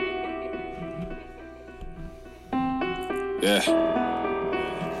Yeah.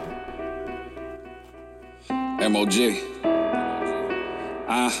 MOG.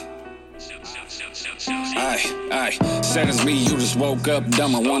 Aye. Said it's me, you just woke up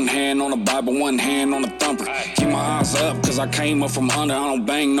dumber. One hand on the Bible, one hand on the thumper. Keep my eyes up, cause I came up from under. I don't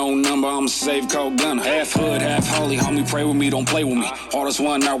bang no number, I'm a safe cold gunner. Half hood, half holy, homie, pray with me, don't play with me. Hardest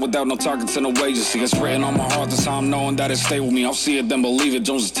one out without no talking to no agency. It's written on my heart, this time knowing that it stay with me. I'll see it, then believe it.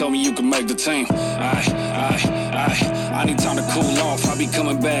 Don't just tell me you can make the team. I need time to cool off, I be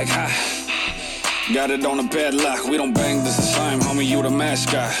coming back high. Got it on the padlock, we don't bang this the same, homie, you the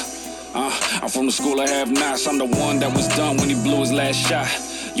mascot. I'm from the school of have-nots. I'm the one that was done when he blew his last shot.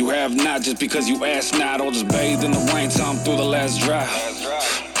 You have not just because you asked not, or just bathed in the rain till I'm through the last drop.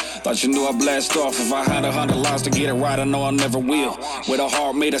 Thought you knew I blast off. If I had 100 lives to get it right, I know I never will. With a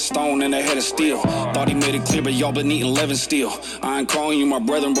heart made of stone and a head of steel. Thought he made it clear, but y'all been eating leaven still. I ain't calling you my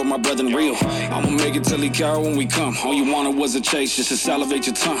brethren, but my brethren real. I'ma make it till he carry when we come. All you wanted was a chase, just to salivate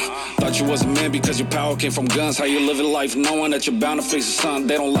your tongue. Thought you was a man because your power came from guns. How you living life knowing that you're bound to face the sun.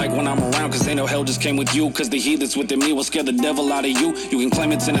 They don't like when I'm around, cause they know hell just came with you. Cause the heathens within me will scare the devil out of you. You can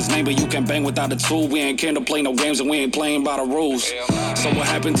claim it's in his name, but you can't bang without a tool. We ain't came to play no games and we ain't playing by the rules. So what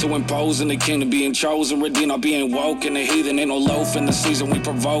happened to imposing the king to being chosen? Redeemed or being woke, and the heathen ain't no loaf in the season. We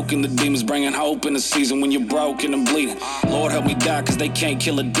provoking the demons, bringing hope in the season when you're broken and bleeding. Lord help me die, cause they can't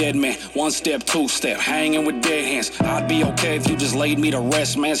kill a dead man. One step, two step, hanging with dead hands. I'd be okay if you just laid me to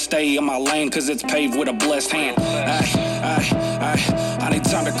rest, man. Stay in my lane, cause it's paved with a blessed hand. I need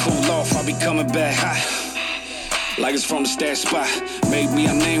time to cool off, I'll be coming back high. Like it's from the stash spot. Made me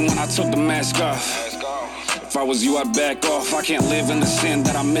a name when I took the mask off. If I was you, I'd back off. I can't live in the sin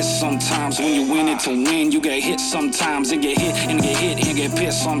that I miss sometimes. When you win it to win, you get hit sometimes. And get hit and get hit and get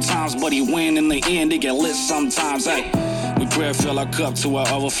pissed sometimes. But he win in the end, it get lit sometimes. Hey, we pray fill our cup to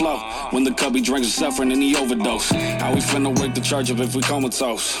our overflow. When the cup he drinks is suffering and he overdose. How we finna wake the church up if we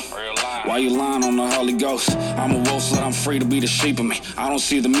comatose? Why you lying on the Holy Ghost? I'm a wolf so that I'm free to be the sheep of me. I don't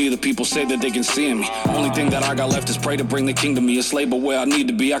see the me, the people say that they can see in me. Only thing that I got left is pray to bring the king to me. A slave but where I need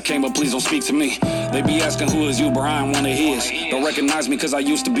to be. I came but please don't speak to me. They be asking who is you, but I ain't one of his. Don't recognize me cause I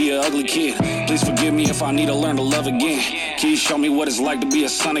used to be an ugly kid. Please forgive me if I need to learn to love again. Can you show me what it's like to be a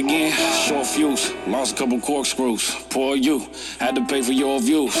son again? Short fuse, lost a couple corkscrews. Poor you, had to pay for your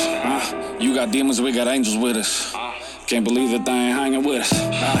views. You got demons, we got angels with us. Can't believe that they ain't hanging with us.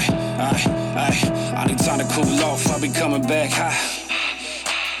 I need time to cool off, I'll be coming back high.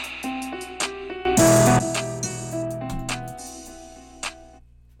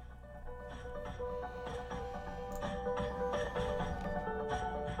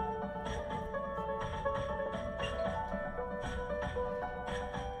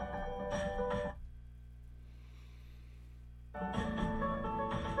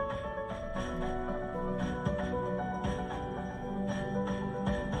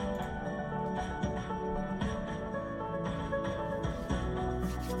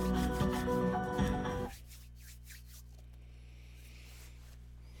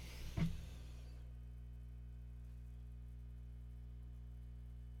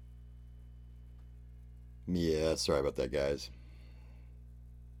 Yeah, sorry about that, guys.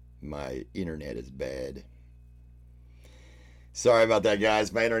 My internet is bad. Sorry about that,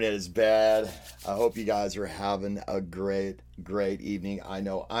 guys. My internet is bad. I hope you guys are having a great evening. I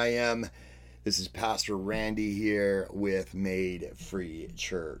know I am. This is Pastor Randy here with Made Free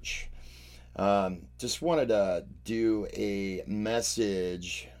Church. Just wanted to do a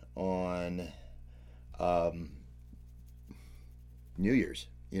message on New Year's.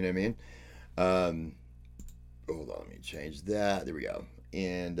 You know what I mean? Hold on, let me change that. There we go.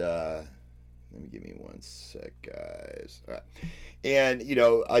 And let me give me one sec, guys. All right. And,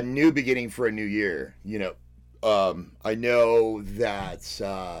 a new beginning for a new year. I know that,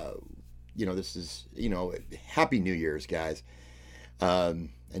 this is, Happy New Year's, guys. I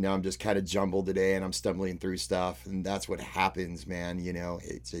know I'm just kind of jumbled today and I'm stumbling through stuff. And that's what happens, man.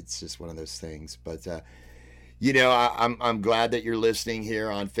 It's just one of those things. But, I'm glad that you're listening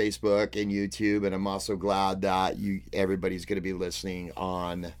here on Facebook and YouTube, and I'm also glad that everybody's going to be listening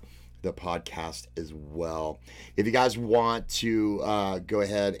on the podcast as well. If you guys want to go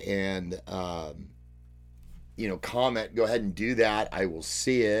ahead and comment, go ahead and do that. I will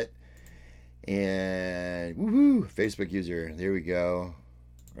see it. And woohoo, Facebook user, there we go,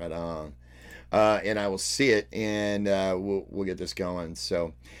 right on. And I will see it, and we'll get this going.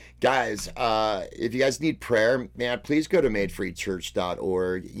 So, guys, if you guys need prayer, man, please go to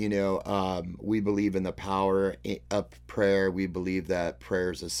madefreechurch.org. We believe in the power of prayer. We believe that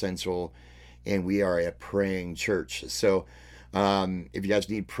prayer is essential, and we are a praying church. So, if you guys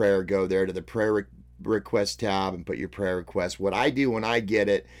need prayer, go there to the prayer request tab and put your prayer request. What I do when I get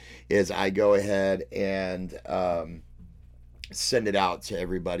it is I go ahead and send it out to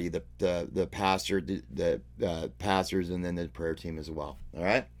everybody, the pastor, the pastors, and then the prayer team as well. All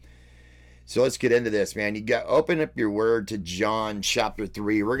right. So let's get into this, man. You got open up your word to John chapter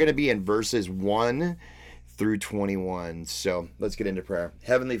 3. We're going to be in verses 1 through 21. So let's get into prayer.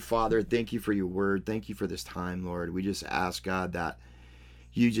 Heavenly Father, thank you for your word. Thank you for this time, Lord. We just ask, God, that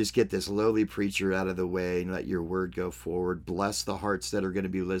you just get this lowly preacher out of the way and let your word go forward. Bless the hearts that are going to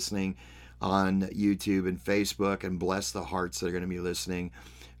be listening on YouTube and Facebook, and bless the hearts that are going to be listening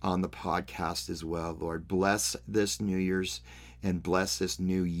on the podcast as well, Lord. Bless this New Year's and bless this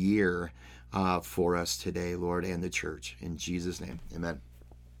new year for us today, Lord, and the church. In Jesus' name, amen.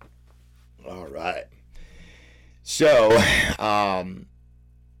 All right. So, as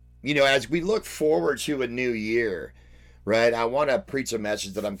we look forward to a new year, right, I want to preach a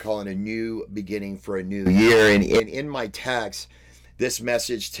message that I'm calling a new beginning for a new year. And in my text, this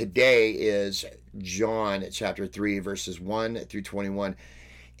message today is John chapter 3, verses 1 through 21.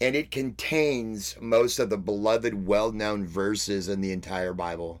 And it contains most of the beloved, well-known verses in the entire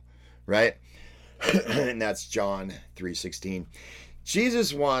Bible, right? And that's John 3:16.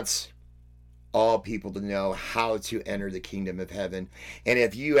 Jesus wants all people to know how to enter the kingdom of heaven. And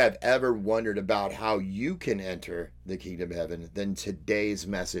if you have ever wondered about how you can enter the kingdom of heaven, then today's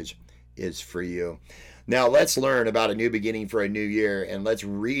message is for you. Now let's learn about a new beginning for a new year, and let's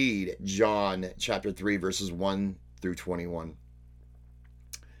read John chapter 3, verses 1 through 21.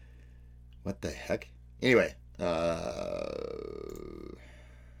 What the heck? Anyway,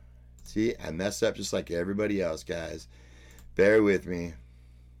 see, I messed up just like everybody else, guys. Bear with me.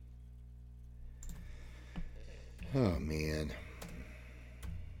 Oh, man.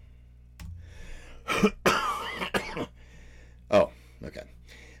 Oh, okay.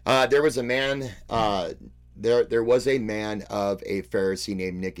 There was a man, there was a man of a Pharisee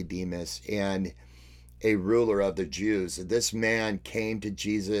named Nicodemus, and a ruler of the Jews. This man came to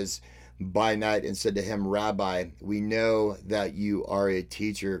Jesus by night and said to him, Rabbi, we know that you are a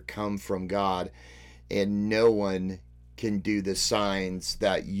teacher come from God, and no one can do the signs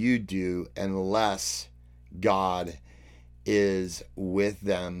that you do unless God is with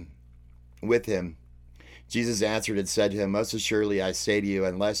him. Jesus answered and said to him, most assuredly I say to you,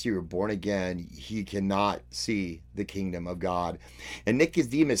 unless you are born again, he cannot see the kingdom of God. And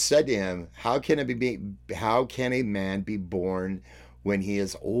Nicodemus said to him, how can a man be born when he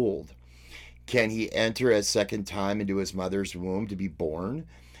is old? Can he enter a second time into his mother's womb to be born?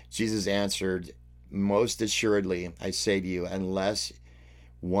 Jesus answered, most assuredly I say to you, unless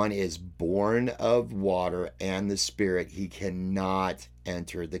one is born of water and the Spirit, he cannot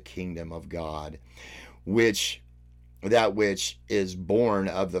enter the kingdom of God. That which is born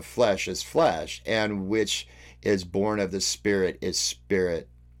of the flesh is flesh, and which is born of the Spirit is spirit.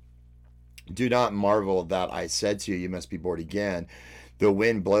 Do not marvel that I said to you, you must be born again. The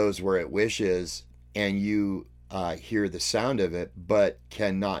wind blows where it wishes, and you hear the sound of it, but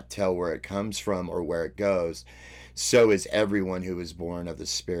cannot tell where it comes from or where it goes. So is everyone who is born of the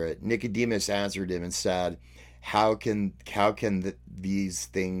Spirit. Nicodemus answered him and said, How can these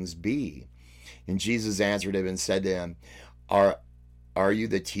things be? And Jesus answered him and said to him, Are you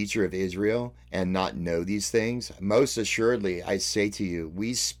the teacher of Israel and not know these things? Most assuredly, I say to you,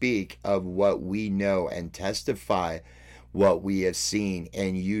 we speak of what we know and testify what we have seen,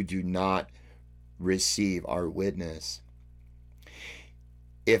 and you do not receive our witness.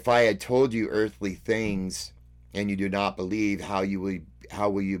 If I had told you earthly things and you do not believe, how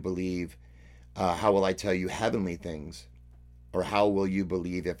will you believe? How will I tell you heavenly things? Or how will you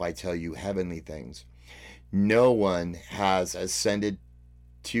believe if I tell you heavenly things? No one has ascended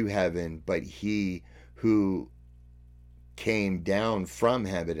to heaven but he who came down from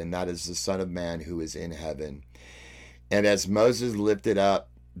heaven, and that is the Son of Man who is in heaven. And as Moses lifted up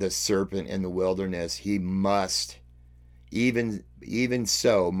the serpent in the wilderness, he must, even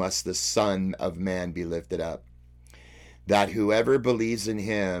so must the Son of Man be lifted up, that whoever believes in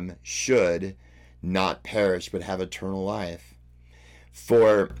him should not perish but have eternal life.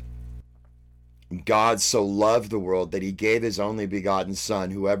 For God so loved the world that he gave his only begotten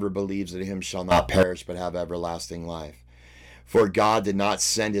Son. Whoever believes in him shall not perish but have everlasting life. For God did not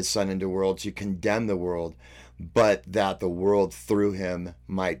send his Son into the world to condemn the world, but that the world through him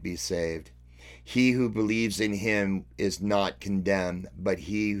might be saved. He who believes in him is not condemned, but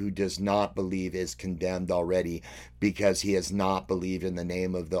he who does not believe is condemned already, because he has not believed in the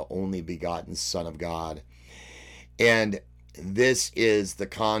name of the only begotten Son of God. And this is the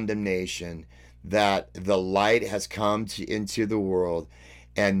condemnation, that the light has come into the world,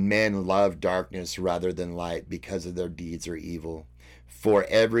 and men love darkness rather than light because of their deeds are evil. For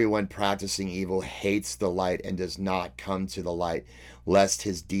everyone practicing evil hates the light and does not come to the light, lest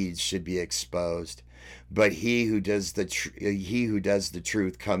his deeds should be exposed. But he who does the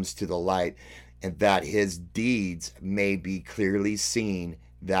truth comes to the light, and that his deeds may be clearly seen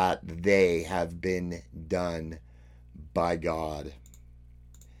that they have been done by God.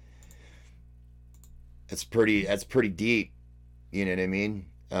 That's pretty deep. You know what I mean?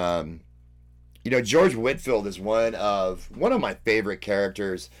 George Whitefield is one of my favorite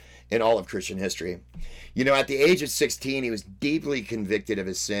characters in all of Christian history. At the age of 16, he was deeply convicted of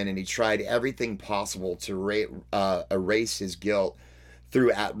his sin, and he tried everything possible to erase his guilt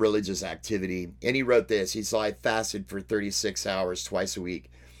through religious activity. And he wrote this. He said, "I fasted for 36 hours twice a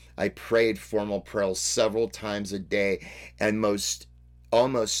week. I prayed formal prayers several times a day, and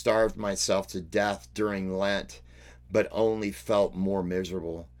almost starved myself to death during Lent, but only felt more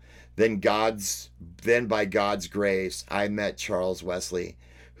miserable. Then by God's grace, I met Charles Wesley,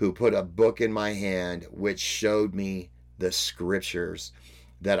 who put a book in my hand which showed me the scriptures,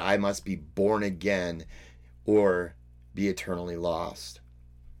 that I must be born again or be eternally lost."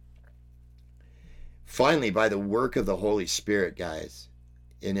 Finally, by the work of the Holy Spirit, guys,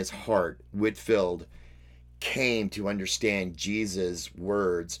 in his heart, Whitefield came to understand Jesus'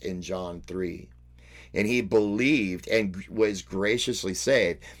 words in John 3. And he believed and was graciously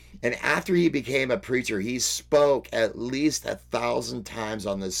saved. And after he became a preacher, he spoke at least 1,000 times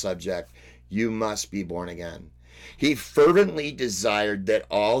on this subject: you must be born again. He fervently desired that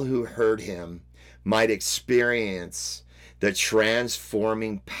all who heard him might experience the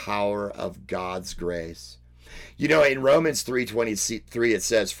transforming power of God's grace. In Romans 3:23, it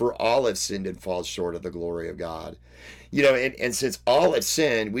says, "For all have sinned and fall short of the glory of God." And since all have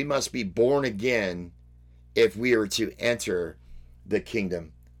sinned, we must be born again if we are to enter the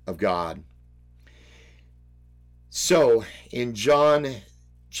kingdom of God. So in John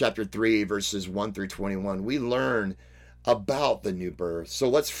chapter 3, verses 1 through 21, we learn about the new birth. So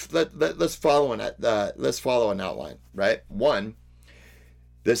let's follow an outline, right? 1,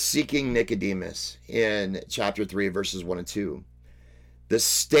 the seeking Nicodemus in chapter 3, verses 1 and 2. The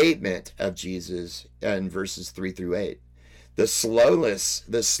statement of Jesus in verses 3 through 8. The slowness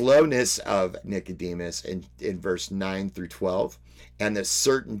of Nicodemus in verse 9 through 12, and the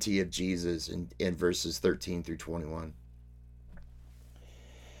certainty of Jesus in verses 13 through 21.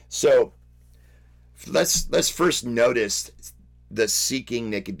 So let's first notice the seeking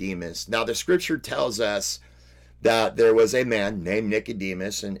Nicodemus. Now, the scripture tells us that there was a man named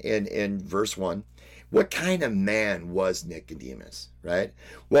Nicodemus in verse 1. What kind of man was Nicodemus, right?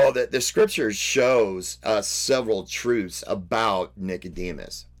 Well, the scripture shows us several truths about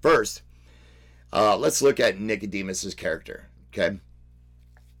Nicodemus. First, let's look at Nicodemus's character, okay?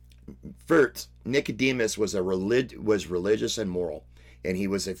 First, Nicodemus was religious and moral, and he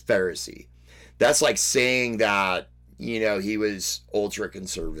was a Pharisee. That's like saying that, he was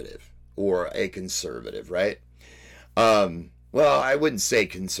ultra-conservative or a conservative, right? Well, I wouldn't say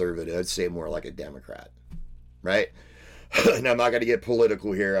conservative. I'd say more like a Democrat, right? And I'm not going to get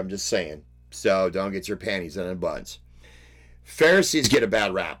political here. I'm just saying. So don't get your panties in a bunch. Pharisees get a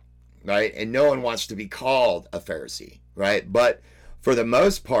bad rap, right? And no one wants to be called a Pharisee, right? But for the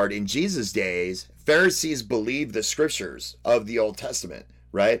most part, in Jesus' days, Pharisees believed the scriptures of the Old Testament,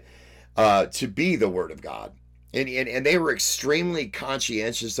 right? To be the word of God. And they were extremely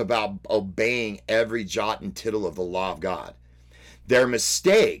conscientious about obeying every jot and tittle of the law of God. Their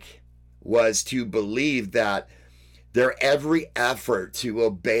mistake was to believe that their every effort to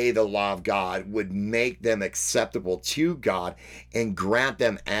obey the law of God would make them acceptable to God and grant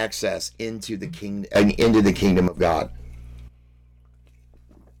them access into the kingdom of God.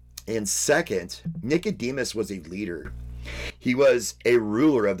 And second, Nicodemus was a leader. He was a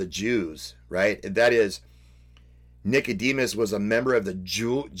ruler of the Jews, right? That is, Nicodemus was a member of the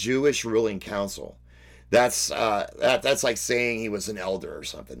Jewish ruling council. That's like saying he was an elder or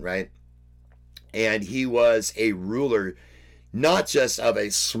something, right? And he was a ruler, not just of a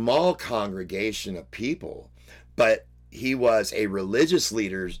small congregation of people, but he was a religious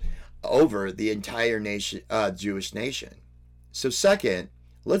leader over the entire nation, Jewish nation. So second,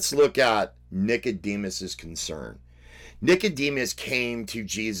 let's look at Nicodemus's concern. Nicodemus came to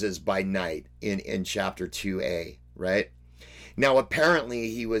Jesus by night in chapter 2a, right? Now, apparently,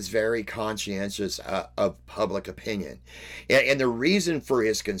 he was very conscientious of public opinion. And the reason for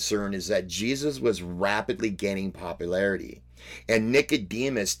his concern is that Jesus was rapidly gaining popularity. And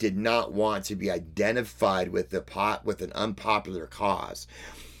Nicodemus did not want to be identified with an unpopular cause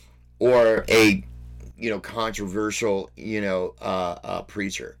or a controversial,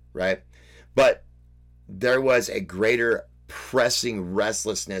 preacher, right? But there was a greater pressing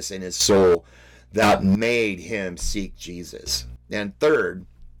restlessness in his soul that made him seek Jesus. And third,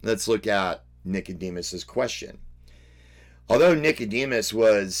 let's look at Nicodemus's question. Although Nicodemus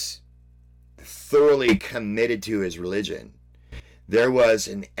was thoroughly committed to his religion, there was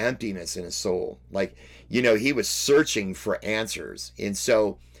an emptiness in his soul. Like, he was searching for answers. And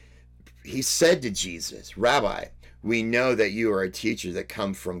so he said to Jesus, "Rabbi, we know that you are a teacher that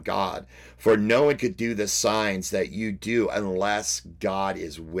come from God, for no one could do the signs that you do unless God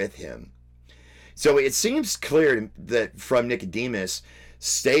is with him." So it seems clear that from Nicodemus'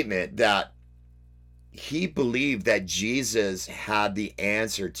 statement that he believed that Jesus had the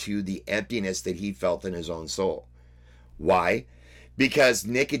answer to the emptiness that he felt in his own soul. Why? Because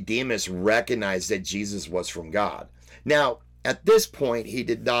Nicodemus recognized that Jesus was from God. Now, at this point, he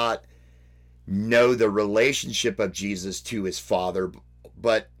did not know the relationship of Jesus to his Father,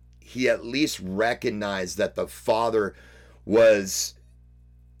 but he at least recognized that the Father was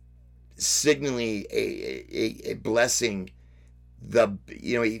signaling a blessing.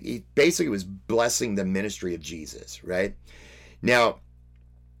 He basically was blessing the ministry of Jesus, right? Now,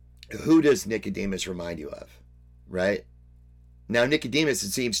 who does Nicodemus remind you of, right? Now, Nicodemus,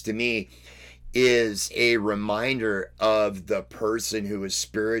 it seems to me, is a reminder of the person who is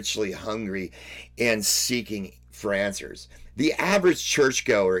spiritually hungry and seeking for answers. The average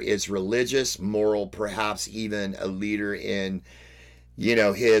churchgoer is religious, moral, perhaps even a leader in,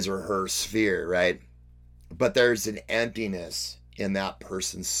 his or her sphere, right? But there's an emptiness in that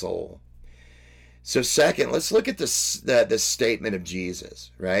person's soul. So second, let's look at the statement of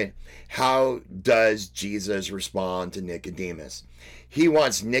Jesus, right? How does Jesus respond to Nicodemus? He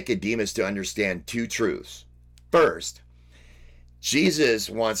wants Nicodemus to understand two truths. First, Jesus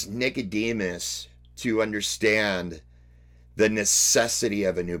wants Nicodemus to understand the necessity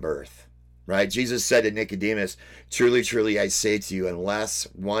of a new birth, right? Jesus said to Nicodemus, "Truly, truly, I say to you, unless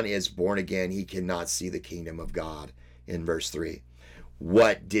one is born again, he cannot see the kingdom of God," in verse 3.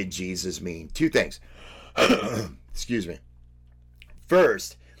 What did Jesus mean? Two things. Excuse me.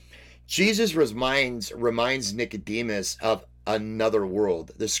 First, Jesus reminds Nicodemus of another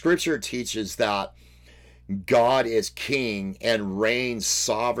world. The scripture teaches that God is king and reigns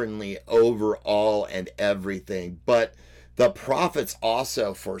sovereignly over all and everything. But the prophets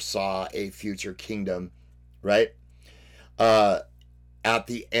also foresaw a future kingdom, right? At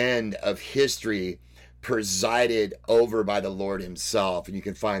the end of history, presided over by the Lord himself. And you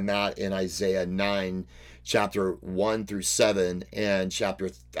can find that in Isaiah 9, chapter 1 through 7, and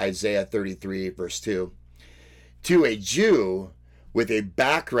Isaiah 33, verse 2. To a Jew with a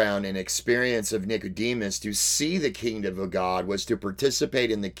background and experience of Nicodemus, to see the kingdom of God was to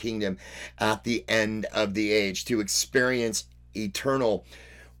participate in the kingdom at the end of the age, to experience eternal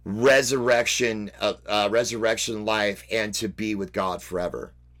resurrection life, and to be with God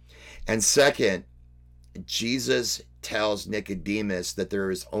forever. And second, Jesus tells Nicodemus that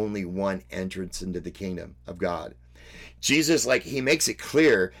there is only one entrance into the kingdom of God. Jesus, he makes it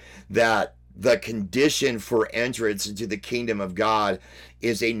clear that the condition for entrance into the kingdom of God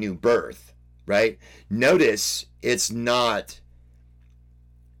is a new birth, right? Notice it is not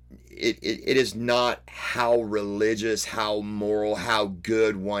how religious, how moral, how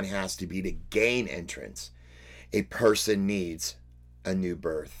good one has to be to gain entrance. A person needs a new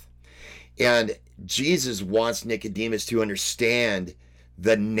birth. And Jesus wants Nicodemus to understand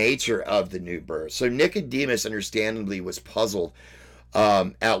the nature of the new birth. So Nicodemus understandably was puzzled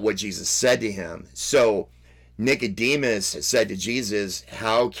at what Jesus said to him. So Nicodemus said to Jesus,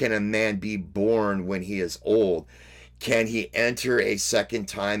 "How can a man be born when he is old? Can he enter a second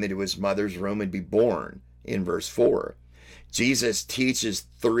time into his mother's womb and be born?" In verse 4. Jesus teaches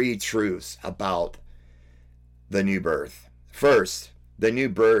three truths about the new birth. First, the new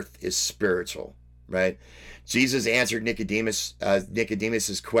birth is spiritual, right? Jesus answered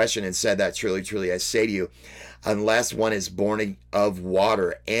Nicodemus's question and said that, "Truly, truly, I say to you, unless one is born of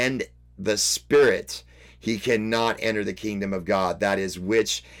water and the Spirit, he cannot enter the kingdom of God. That is,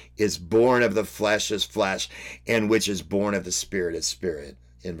 which is born of the flesh is flesh, and which is born of the Spirit is spirit,"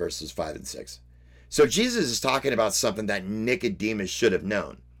 in verses 5 and 6. So Jesus is talking about something that Nicodemus should have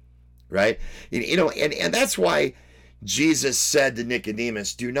known, right? And that's why Jesus said to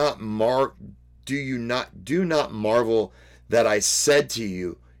Nicodemus, do not marvel that I said to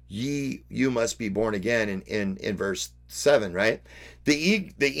you, you must be born again, in verse 7, right?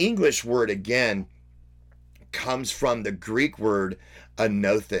 The English word again comes from the Greek word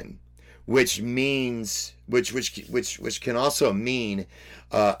anothen, which means which can also mean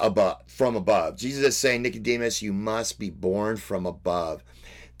above, from above. Jesus is saying, Nicodemus, you must be born from above.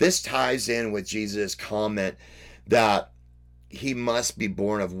 This ties in with Jesus' comment that he must be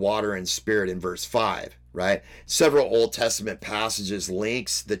born of water and spirit in verse 5, right? Several Old Testament passages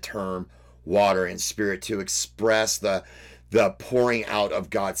links the term water and spirit to express the pouring out of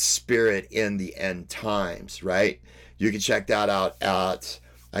God's spirit in the end times, right? You can check that out at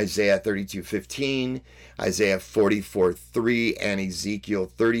Isaiah 32:15, Isaiah 44:3, and Ezekiel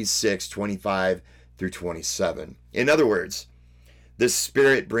 36:25 through 27. In other words, the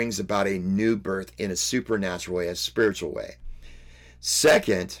Spirit brings about a new birth in a supernatural way, a spiritual way.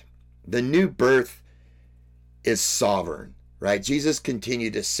 Second, the new birth is sovereign, right? Jesus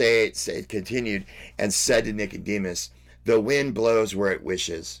continued and said to Nicodemus, the wind blows where it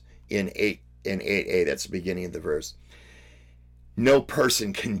wishes, in 8a, that's the beginning of the verse. No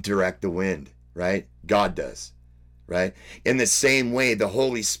person can direct the wind, right? God does, right? In the same way, the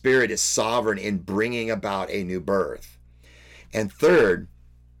Holy Spirit is sovereign in bringing about a new birth. And third,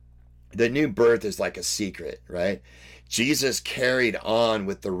 the new birth is like a secret, right? Jesus carried on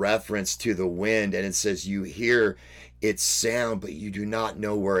with the reference to the wind, and it says, you hear its sound, but you do not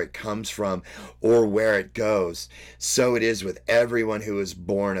know where it comes from or where it goes. So it is with everyone who is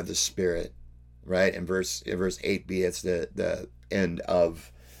born of the Spirit, right? In verse 8b, it's the end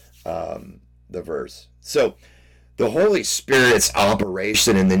of the verse. So the Holy Spirit's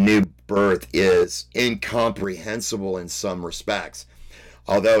operation in the new birth is incomprehensible in some respects,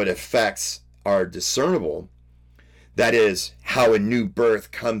 although it effects are discernible. That is, how a new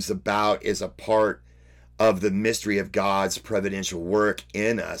birth comes about is a part of the mystery of God's providential work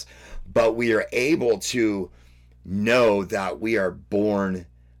in us. But we are able to know that we are born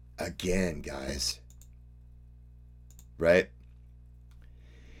again, guys. Right?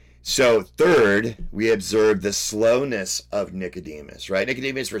 So third, we observe the slowness of Nicodemus, right?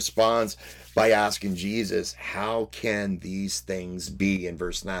 Nicodemus responds by asking Jesus, how can these things be, in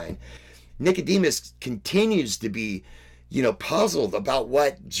verse 9? Nicodemus continues to be, puzzled about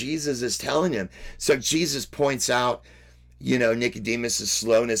what Jesus is telling him. So Jesus points out, Nicodemus'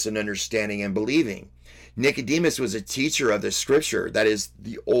 slowness in understanding and believing. Nicodemus was a teacher of the scripture, that is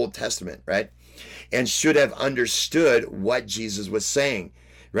the Old Testament, right? And should have understood what Jesus was saying,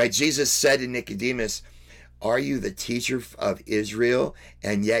 right? Jesus said to Nicodemus, are you the teacher of Israel,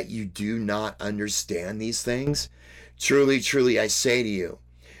 and yet you do not understand these things? Truly, truly, I say to you,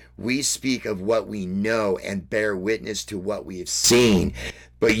 we speak of what we know and bear witness to what we have seen,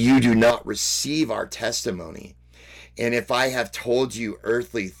 but you do not receive our testimony. And if I have told you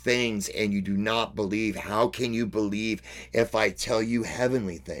earthly things and you do not believe, how can you believe if I tell you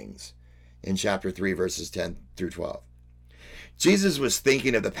heavenly things? In chapter 3, verses 10 through 12. Jesus was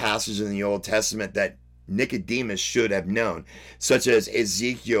thinking of the passages in the Old Testament that Nicodemus should have known, such as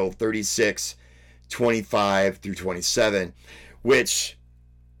Ezekiel 36:25 through 27, which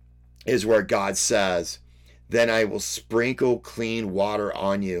is where God says, then I will sprinkle clean water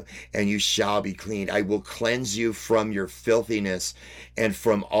on you, and you shall be clean. I will cleanse you from your filthiness and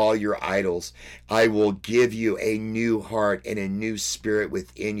from all your idols. I will give you a new heart and a new spirit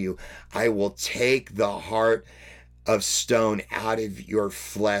within you. I will take the heart of stone out of your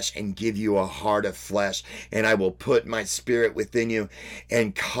flesh and give you a heart of flesh, and I will put my spirit within you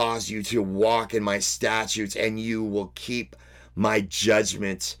and cause you to walk in my statutes, and you will keep my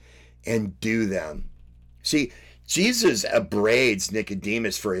judgments and do them. See, Jesus upbraids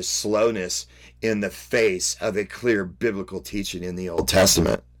Nicodemus for his slowness in the face of a clear biblical teaching in the Old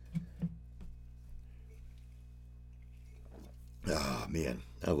Testament. Oh, man,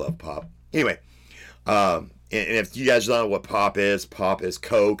 I love pop. Anyway, and if you guys don't know what pop is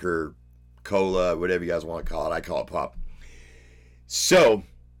Coke or cola, whatever you guys want to call it. I call it pop. So,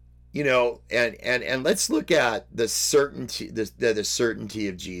 and let's look at the certainty, the certainty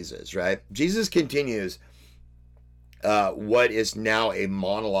of Jesus, right? Jesus continues what is now a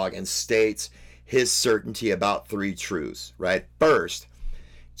monologue and states his certainty about three truths, right? First,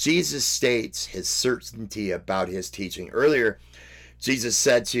 Jesus states his certainty about his teaching. Earlier, Jesus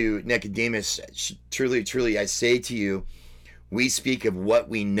said to Nicodemus, truly, truly, I say to you, we speak of what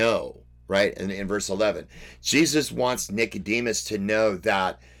we know, right? And in verse 11, Jesus wants Nicodemus to know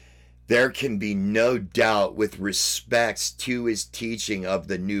that there can be no doubt with respects to his teaching of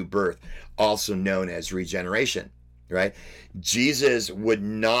the new birth, also known as regeneration, right? Jesus would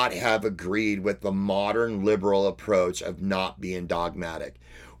not have agreed with the modern liberal approach of not being dogmatic.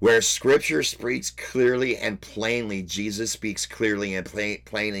 Where Scripture speaks clearly and plainly, Jesus speaks clearly and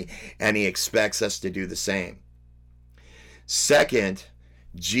plainly, and he expects us to do the same. Second,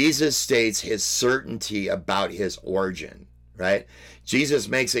 Jesus states his certainty about his origin, right? Jesus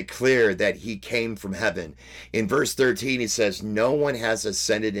makes it clear that he came from heaven. In verse 13, he says, no one has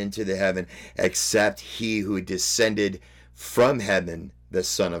ascended into the heaven except he who descended from heaven, the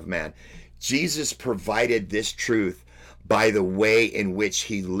Son of Man. Jesus provided this truth by the way in which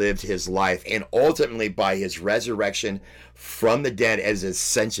he lived his life, and ultimately by his resurrection from the dead as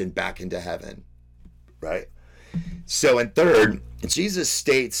ascension back into heaven, right? So, and third, Jesus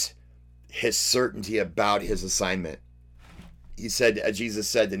states his certainty about his assignment. Jesus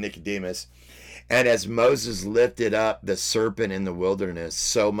said to Nicodemus, and as Moses lifted up the serpent in the wilderness,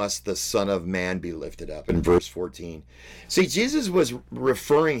 so must the Son of Man be lifted up, in verse 14. See, Jesus was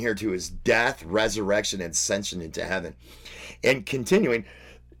referring here to his death, resurrection, and ascension into heaven. And continuing,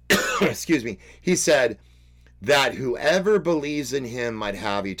 excuse me, he said that whoever believes in him might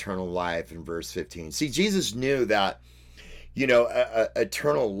have eternal life, in verse 15. See, Jesus knew that,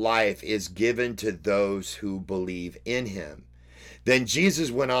 eternal life is given to those who believe in him. Then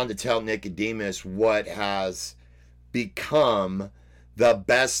Jesus went on to tell Nicodemus what has become the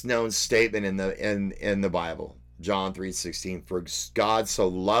best known statement in the Bible. John 3:16, for God so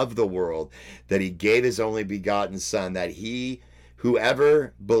loved the world that he gave his only begotten Son, that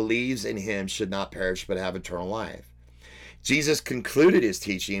whoever believes in him should not perish but have eternal life. Jesus concluded his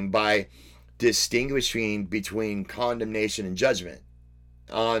teaching by distinguishing between condemnation and judgment.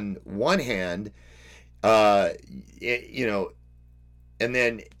 On one hand, and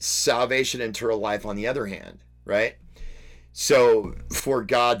then salvation and eternal life on the other hand, right? So, for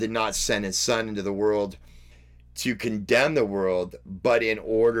God did not send his Son into the world to condemn the world, but in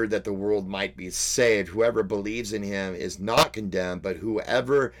order that the world might be saved. Whoever believes in him is not condemned, but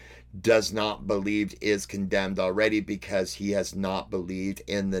whoever does not believe is condemned already, because he has not believed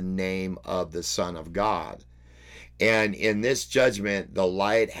in the name of the Son of God. And in this judgment, the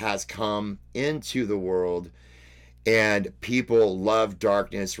light has come into the world, and people love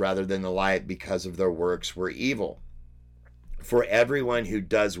darkness rather than the light, because of their works were evil. For everyone who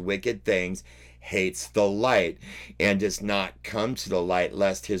does wicked things hates the light, and does not come to the light,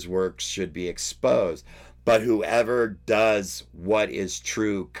 lest his works should be exposed. But whoever does what is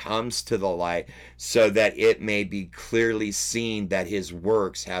true comes to the light, so that it may be clearly seen that his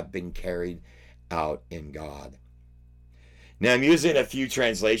works have been carried out in God. Now, I'm using a few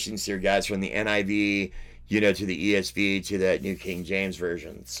translations here, guys, from the NIV, to the ESV, to the New King James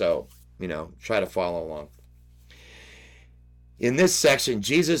Version. So, try to follow along. In this section,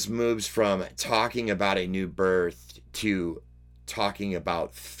 Jesus moves from talking about a new birth to talking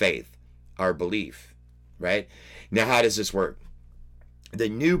about faith, our belief, right? Now, how does this work? The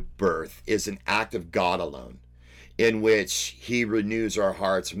new birth is an act of God alone, in which he renews our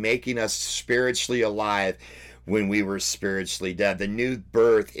hearts, making us spiritually alive when we were spiritually dead. The new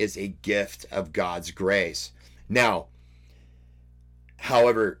birth is a gift of God's grace. Now,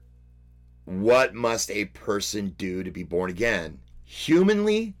 however, what must a person do to be born again?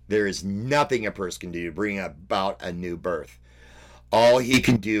 Humanly, there is nothing a person can do to bring about a new birth. All he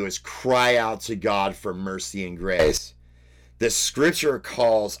can do is cry out to God for mercy and grace. The scripture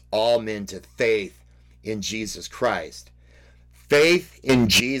calls all men to faith in Jesus Christ. Faith in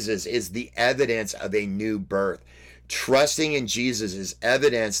Jesus is the evidence of a new birth. Trusting in Jesus is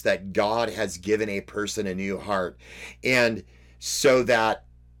evidence that God has given a person a new heart. And so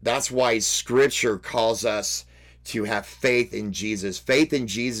that's why scripture calls us to have faith in Jesus. Faith in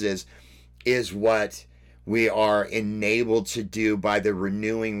Jesus is what we are enabled to do by the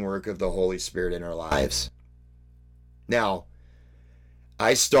renewing work of the Holy Spirit in our lives. Now,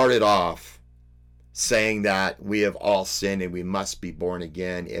 I started off saying that we have all sinned and we must be born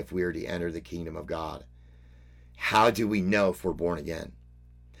again if we are to enter the kingdom of God. How do we know if we're born again?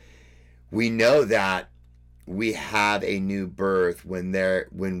 We know that we have a new birth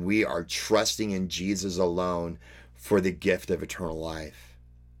when we are trusting in Jesus alone for the gift of eternal life.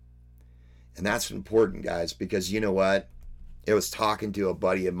 And that's important, guys, because you know what? I was talking to a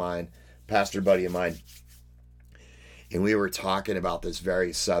buddy of mine, pastor buddy of mine, and we were talking about this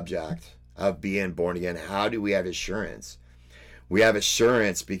very subject of being born again. How do we have assurance? We have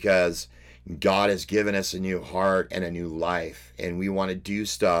assurance because God has given us a new heart and a new life, and we want to do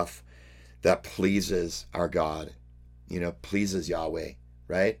stuff that pleases our God, pleases Yahweh,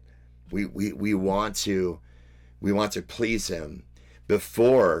 right? We want to please him.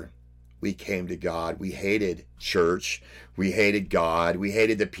 Before we came to God, we hated church, we hated God, we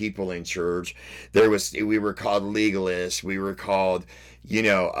hated the people in church. We were called legalists, we were called, and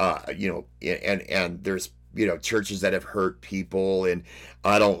there's churches that have hurt people, and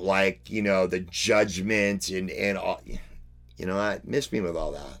I don't like, the judgment and all. You know, I miss me with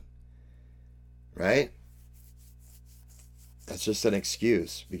all that. Right? That's just an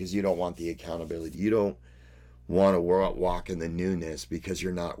excuse because you don't want the accountability. You don't want to walk in the newness because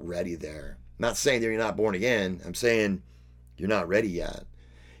you're not ready there. I'm not saying that you're not born again. I'm saying you're not ready yet.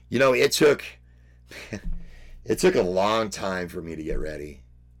 You know, it took a long time for me to get ready.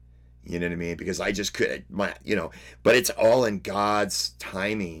 You know what I mean? Because I just couldn't, but it's all in God's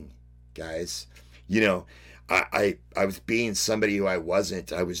timing, guys. You know, I was being somebody who I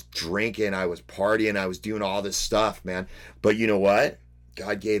wasn't. I was drinking, I was partying, I was doing all this stuff, man. But you know what?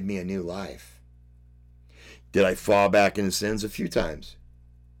 God gave me a new life. Did I fall back into sins? A few times.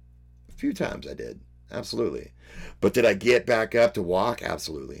 A few times I did. Absolutely. But did I get back up to walk?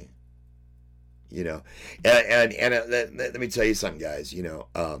 Absolutely. You know, and let me tell you something, guys. You know,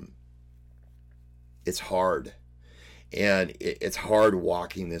 it's hard. And it's hard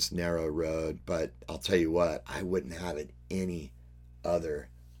walking this narrow road, but I'll tell you what, I wouldn't have it any other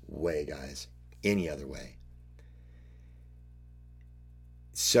way, guys. Any other way.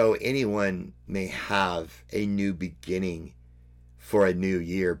 So anyone may have a new beginning for a new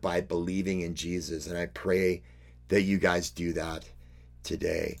year by believing in Jesus. And I pray that you guys do that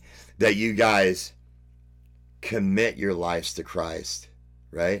today. That you guys commit your lives to Christ,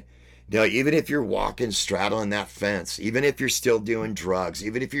 right? You know, even if you're walking, straddling that fence, even if you're still doing drugs,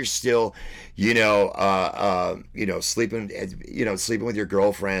 even if you're still, sleeping with your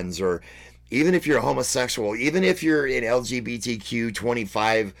girlfriends, or even if you're homosexual, even if you're in LGBTQ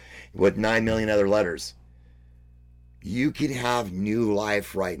 25 with 9 million other letters, you can have new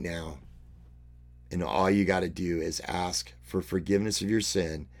life right now. And all you got to do is ask for forgiveness of your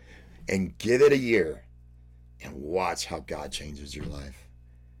sin and give it a year and watch how God changes your life.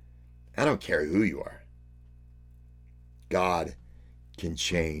 I don't care who you are. God can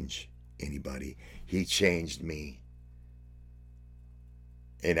change anybody. He changed me.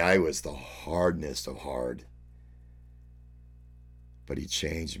 And I was the hardest of hard. But he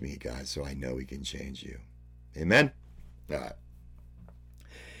changed me, guys, so I know he can change you. Amen? All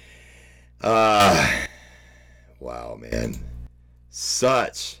right. Wow, man.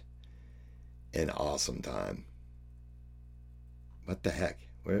 Such an awesome time. What the heck?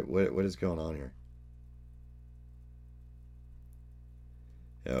 What is going on here?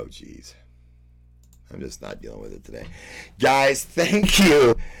 Oh, geez. I'm just not dealing with it today. Guys, thank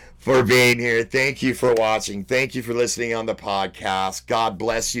you for being here. Thank you for watching. Thank you for listening on the podcast. God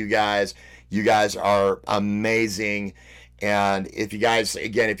bless you guys. You guys are amazing. And if you guys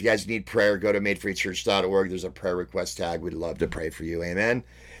need prayer, go to madefreechurch.org. There's a prayer request tag. We'd love to pray for you. Amen.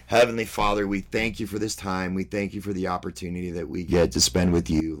 Heavenly Father, we thank you for this time. We thank you for the opportunity that we get to spend with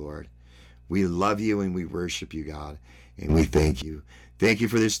you, Lord. We love you and we worship you, God. And we thank you. Thank you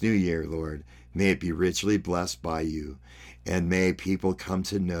for this new year, Lord. May it be richly blessed by you. And may people come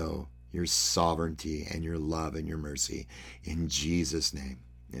to know your sovereignty and your love and your mercy. In Jesus' name,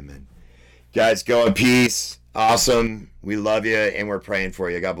 amen. Guys, go in peace. Awesome. We love you and we're praying for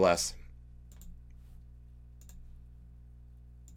you. God bless.